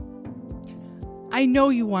I know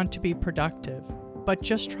you want to be productive, but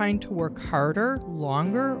just trying to work harder,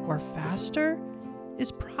 longer, or faster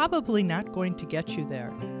is probably not going to get you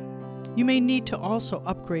there. You may need to also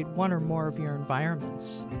upgrade one or more of your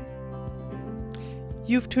environments.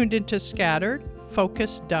 You've tuned into Scattered,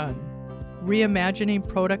 Focused, Done, Reimagining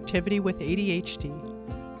Productivity with ADHD,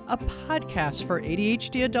 a podcast for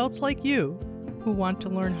ADHD adults like you who want to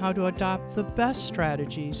learn how to adopt the best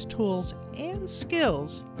strategies, tools, and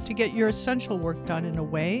skills to get your essential work done in a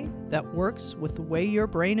way that works with the way your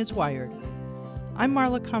brain is wired. I'm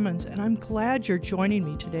Marla Cummins, and I'm glad you're joining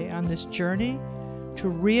me today on this journey to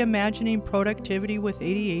reimagining productivity with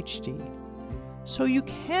ADHD, so you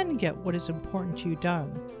can get what is important to you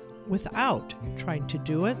done without trying to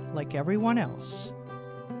do it like everyone else.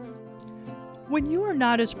 When you are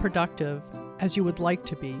not as productive as you would like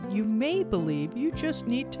to be, you may believe you just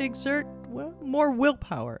need to exert, more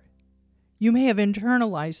willpower. You may have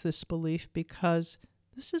internalized this belief because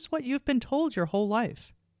this is what you've been told your whole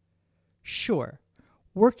life. Sure,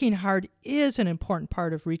 working hard is an important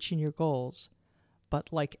part of reaching your goals, but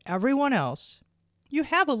like everyone else, you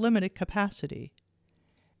have a limited capacity.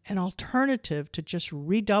 An alternative to just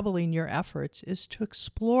redoubling your efforts is to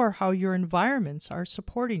explore how your environments are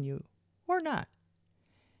supporting you or not.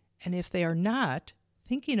 And if they are not,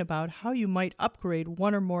 thinking about how you might upgrade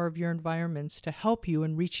one or more of your environments to help you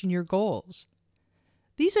in reaching your goals.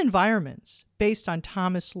 These environments, based on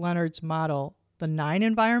Thomas Leonard's model, the 9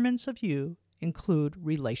 environments of you, include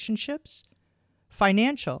relationships,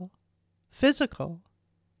 financial, physical,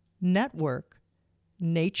 network,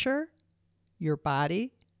 nature, your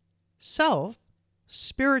body, self,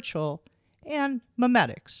 spiritual, and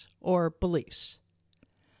memetics, or beliefs.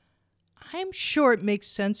 I'm sure it makes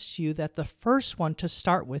sense to you that the first one to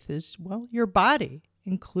start with is, your body,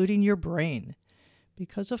 including your brain.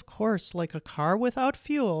 Because, of course, like a car without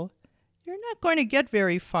fuel, you're not going to get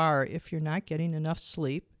very far if you're not getting enough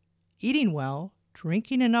sleep, eating well,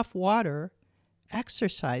 drinking enough water,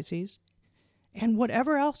 exercises, and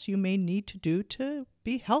whatever else you may need to do to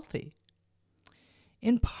be healthy.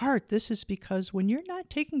 In part, this is because when you're not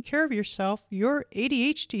taking care of yourself, your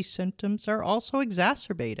ADHD symptoms are also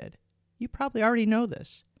exacerbated. You probably already know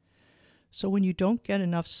this. So when you don't get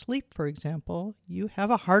enough sleep, for example, you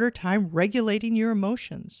have a harder time regulating your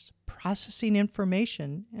emotions, processing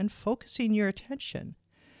information, and focusing your attention,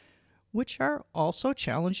 which are also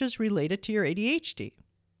challenges related to your ADHD.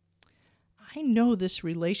 I know this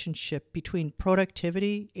relationship between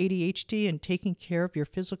productivity, ADHD, and taking care of your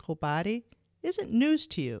physical body isn't news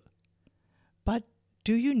to you. But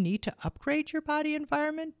do you need to upgrade your body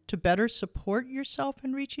environment to better support yourself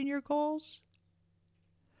in reaching your goals?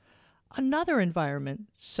 Another environment,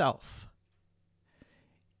 self,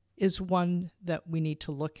 is one that we need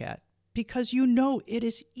to look at because you know it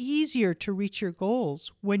is easier to reach your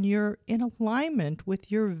goals when you're in alignment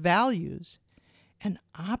with your values and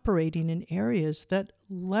operating in areas that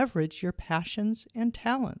leverage your passions and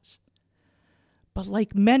talents. But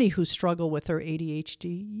like many who struggle with their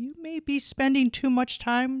ADHD, you may be spending too much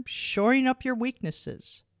time shoring up your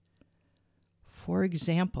weaknesses. For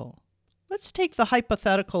example, let's take the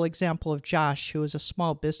hypothetical example of Josh, who is a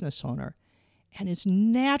small business owner and is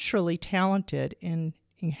naturally talented in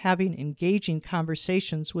having engaging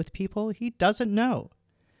conversations with people he doesn't know.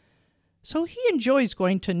 So he enjoys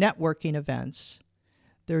going to networking events.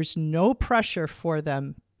 There's no pressure for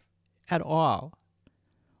them at all.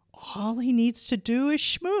 All he needs to do is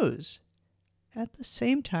schmooze. At the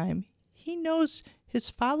same time, he knows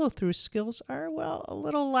his follow-through skills are, a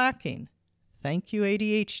little lacking. Thank you,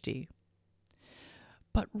 ADHD.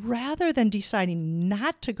 But rather than deciding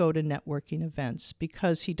not to go to networking events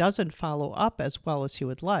because he doesn't follow up as well as he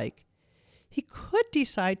would like, he could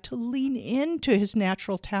decide to lean into his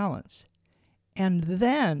natural talents and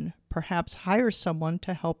then perhaps hire someone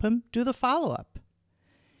to help him do the follow-up.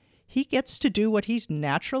 He gets to do what he's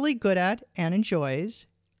naturally good at and enjoys,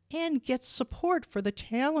 and gets support for the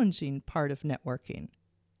challenging part of networking.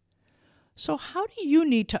 So how do you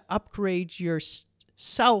need to upgrade your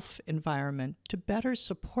self-environment to better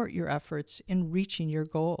support your efforts in reaching your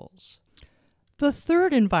goals? The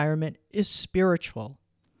third environment is spiritual.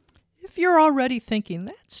 If you're already thinking,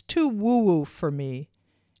 that's too woo-woo for me,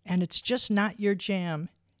 and it's just not your jam,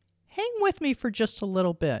 hang with me for just a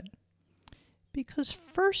little bit. Because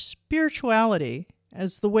first, spirituality,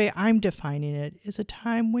 as the way I'm defining it, is a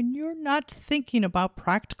time when you're not thinking about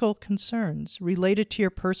practical concerns related to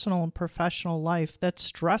your personal and professional life that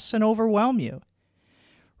stress and overwhelm you.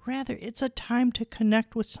 Rather, it's a time to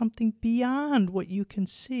connect with something beyond what you can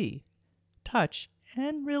see, touch,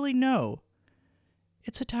 and really know.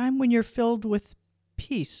 It's a time when you're filled with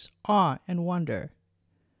peace, awe, and wonder.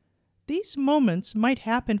 These moments might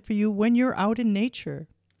happen for you when you're out in nature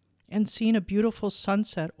and seeing a beautiful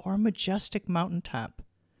sunset or a majestic mountaintop.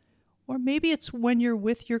 Or maybe it's when you're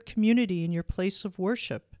with your community in your place of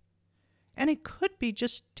worship. And it could be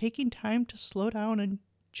just taking time to slow down and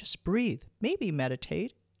just breathe, maybe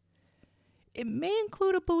meditate. It may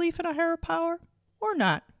include a belief in a higher power or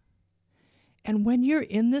not. And when you're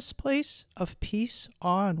in this place of peace,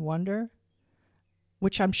 awe, and wonder,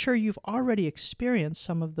 which I'm sure you've already experienced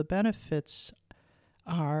some of the benefits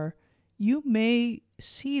are, you may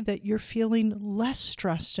see that you're feeling less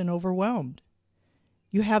stressed and overwhelmed.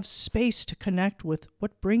 You have space to connect with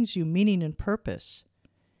what brings you meaning and purpose.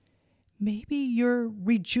 Maybe you're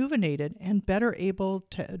rejuvenated and better able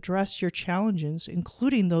to address your challenges,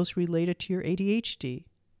 including those related to your ADHD.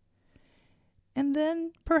 And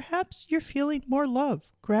then perhaps you're feeling more love,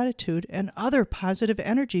 gratitude, and other positive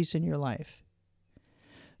energies in your life.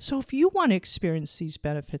 So if you want to experience these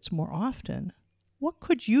benefits more often, what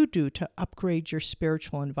could you do to upgrade your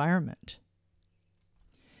spiritual environment?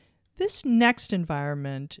 This next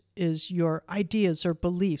environment is your ideas or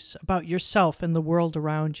beliefs about yourself and the world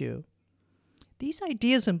around you. These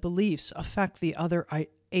ideas and beliefs affect the other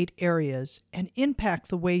 8 areas and impact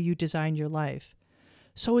the way you design your life.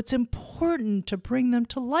 So it's important to bring them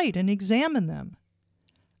to light and examine them.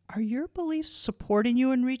 Are your beliefs supporting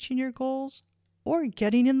you in reaching your goals or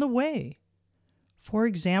getting in the way? For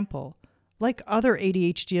example, like other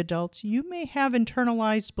ADHD adults, you may have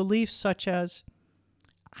internalized beliefs such as,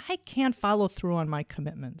 I can't follow through on my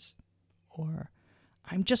commitments, or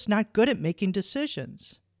I'm just not good at making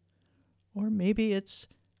decisions, or maybe it's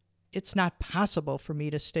not possible for me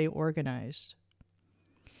to stay organized.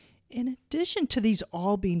 In addition to these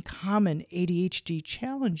all being common ADHD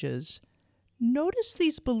challenges, notice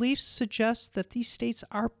these beliefs suggest that these states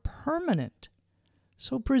are permanent.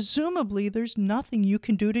 So presumably there's nothing you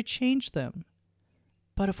can do to change them.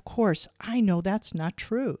 But of course, I know that's not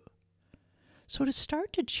true. So to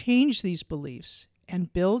start to change these beliefs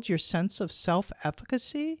and build your sense of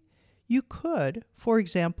self-efficacy, you could, for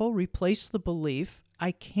example, replace the belief,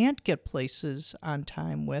 I can't get places on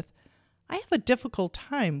time with, I have a difficult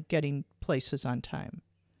time getting places on time.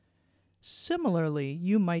 Similarly,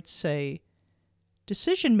 you might say,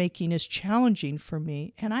 decision-making is challenging for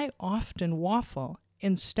me and I often waffle,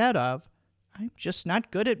 instead of, I'm just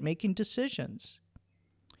not good at making decisions.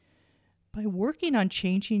 By working on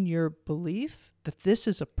changing your belief that this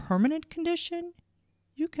is a permanent condition,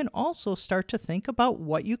 you can also start to think about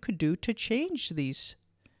what you could do to change these.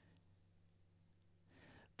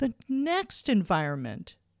 The next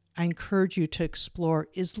environment I encourage you to explore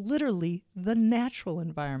is literally the natural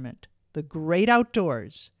environment, the great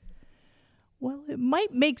outdoors. Well, it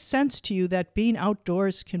might make sense to you that being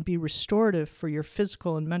outdoors can be restorative for your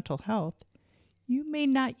physical and mental health. You may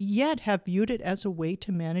not yet have viewed it as a way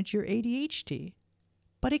to manage your ADHD,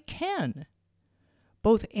 but it can.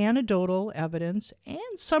 Both anecdotal evidence and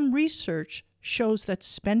some research shows that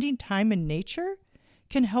spending time in nature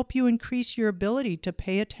can help you increase your ability to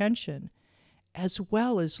pay attention, as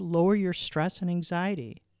well as lower your stress and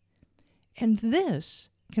anxiety. And this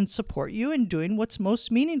can support you in doing what's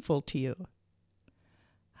most meaningful to you.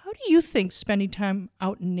 How do you think spending time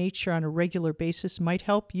out in nature on a regular basis might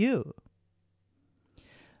help you?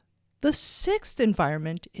 The 6th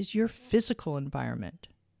environment is your physical environment.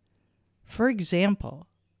 For example,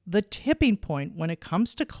 the tipping point when it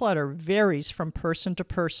comes to clutter varies from person to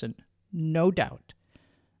person, no doubt.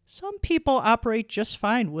 Some people operate just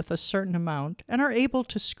fine with a certain amount and are able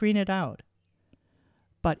to screen it out.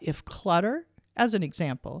 But if clutter, as an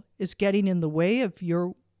example, is getting in the way of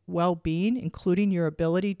your well-being, including your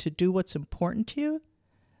ability to do what's important to you,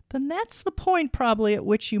 then that's the point probably at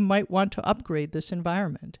which you might want to upgrade this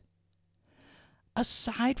environment.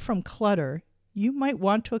 Aside from clutter, you might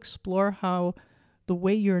want to explore how the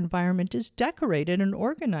way your environment is decorated and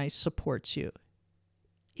organized supports you.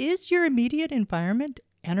 Is your immediate environment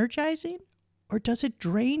energizing, or does it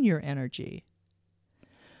drain your energy?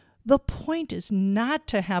 The point is not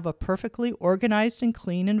to have a perfectly organized and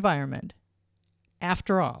clean environment.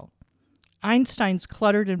 After all, Einstein's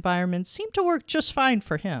cluttered environment seemed to work just fine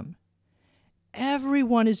for him.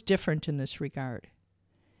 Everyone is different in this regard.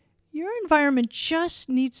 Your environment just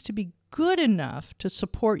needs to be good enough to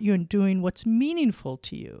support you in doing what's meaningful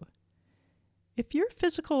to you. If your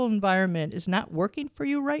physical environment is not working for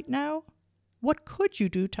you right now, what could you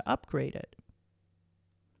do to upgrade it?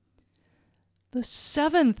 The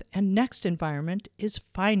 7th and next environment is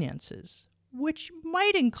finances, which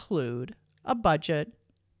might include a budget,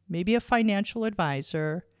 maybe a financial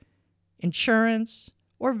advisor, insurance,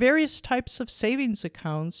 or various types of savings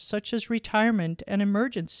accounts such as retirement and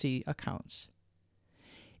emergency accounts.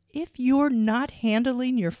 If you're not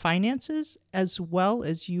handling your finances as well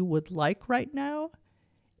as you would like right now,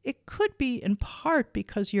 it could be in part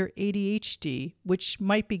because your ADHD, which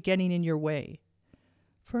might be getting in your way.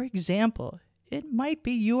 For example, it might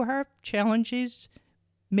be you have challenges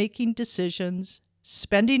making decisions,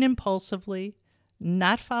 spending impulsively,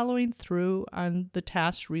 not following through on the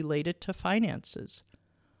tasks related to finances,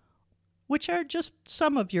 which are just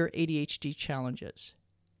some of your ADHD challenges.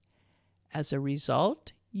 As a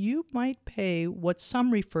result, you might pay what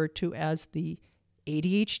some refer to as the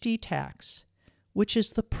ADHD tax, which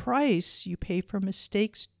is the price you pay for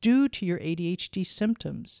mistakes due to your ADHD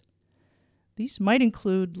symptoms. These might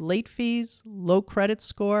include late fees, low credit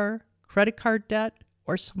score, credit card debt,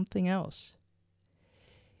 or something else.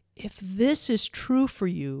 If this is true for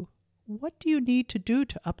you, what do you need to do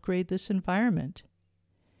to upgrade this environment?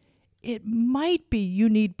 It might be you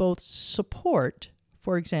need both support,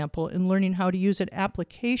 for example, in learning how to use an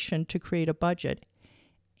application to create a budget,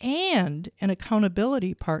 and an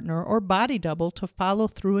accountability partner or body double to follow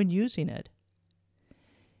through in using it.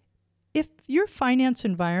 If your finance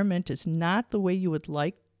environment is not the way you would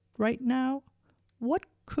like right now, what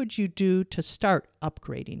could you do to start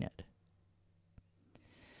upgrading it?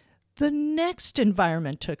 The next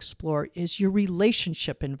environment to explore is your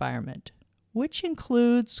relationship environment, which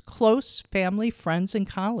includes close family, friends, and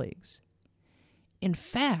colleagues. In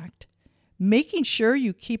fact, making sure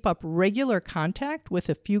you keep up regular contact with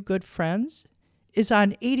a few good friends is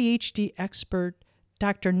on ADHD expert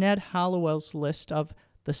Dr. Ned Hollowell's list of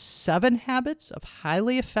the 7 habits of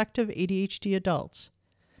highly effective ADHD adults.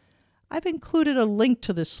 I've included a link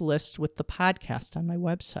to this list with the podcast on my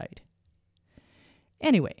website.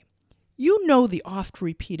 Anyway, you know the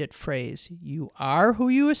oft-repeated phrase, you are who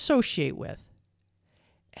you associate with.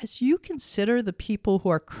 As you consider the people who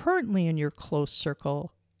are currently in your close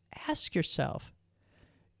circle, ask yourself,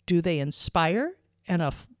 do they inspire and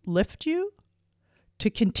uplift you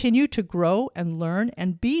to continue to grow and learn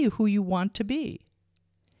and be who you want to be?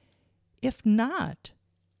 If not,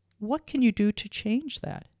 what can you do to change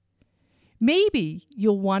that? Maybe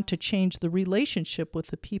you'll want to change the relationship with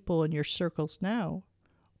the people in your circles now,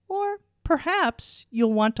 or perhaps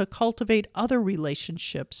you'll want to cultivate other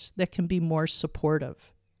relationships that can be more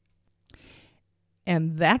supportive.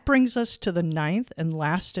 And that brings us to the 9th and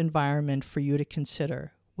last environment for you to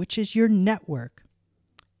consider, which is your network.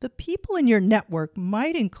 The people in your network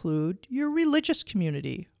might include your religious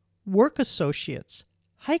community, work associates,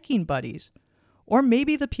 hiking buddies, or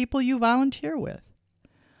maybe the people you volunteer with.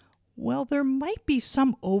 Well, there might be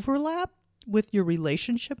some overlap with your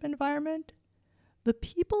relationship environment. The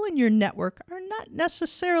people in your network are not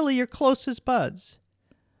necessarily your closest buds,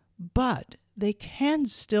 but they can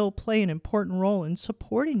still play an important role in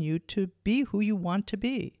supporting you to be who you want to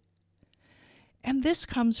be. And this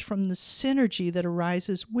comes from the synergy that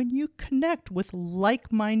arises when you connect with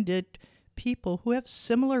like-minded people who have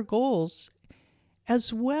similar goals,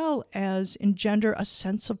 as well as engender a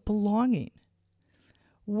sense of belonging.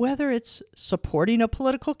 Whether it's supporting a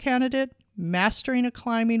political candidate, mastering a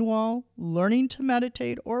climbing wall, learning to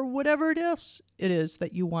meditate, or whatever it is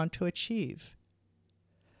that you want to achieve.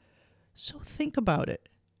 So think about it.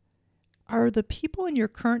 Are the people in your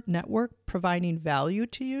current network providing value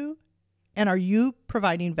to you? And are you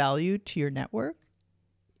providing value to your network?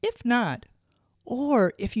 If not,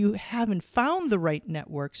 or if you haven't found the right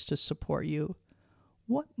networks to support you,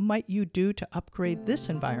 what might you do to upgrade this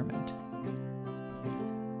environment?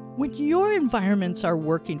 When your environments are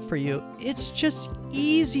working for you, it's just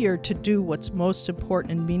easier to do what's most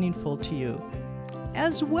important and meaningful to you,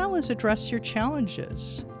 as well as address your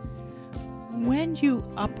challenges. When you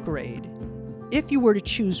upgrade, if you were to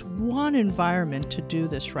choose one environment to do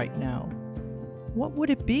this right now, what would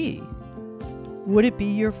it be? Would it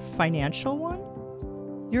be your financial one?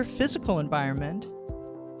 Your physical environment?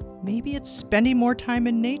 Maybe it's spending more time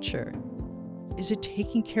in nature. Is it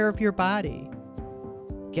taking care of your body?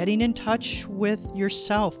 Getting in touch with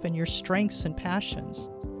yourself and your strengths and passions?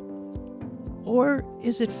 Or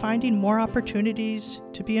is it finding more opportunities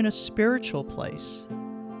to be in a spiritual place?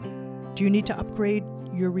 Do you need to upgrade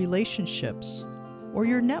your relationships or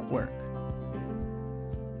your network?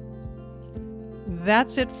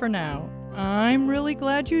 That's it for now. I'm really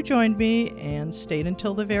glad you joined me and stayed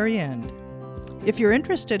until the very end. If you're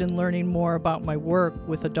interested in learning more about my work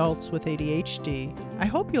with adults with ADHD, I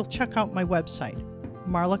hope you'll check out my website,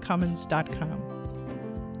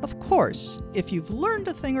 marlacummins.com. Of course, if you've learned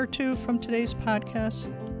a thing or two from today's podcast,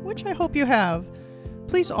 which I hope you have,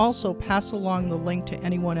 Please also pass along the link to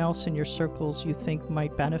anyone else in your circles you think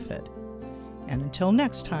might benefit. And until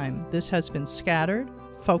next time, this has been Scattered,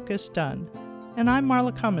 Focused, Done. And I'm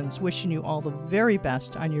Marla Cummins, wishing you all the very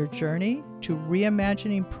best on your journey to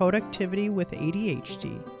reimagining productivity with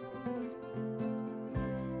ADHD.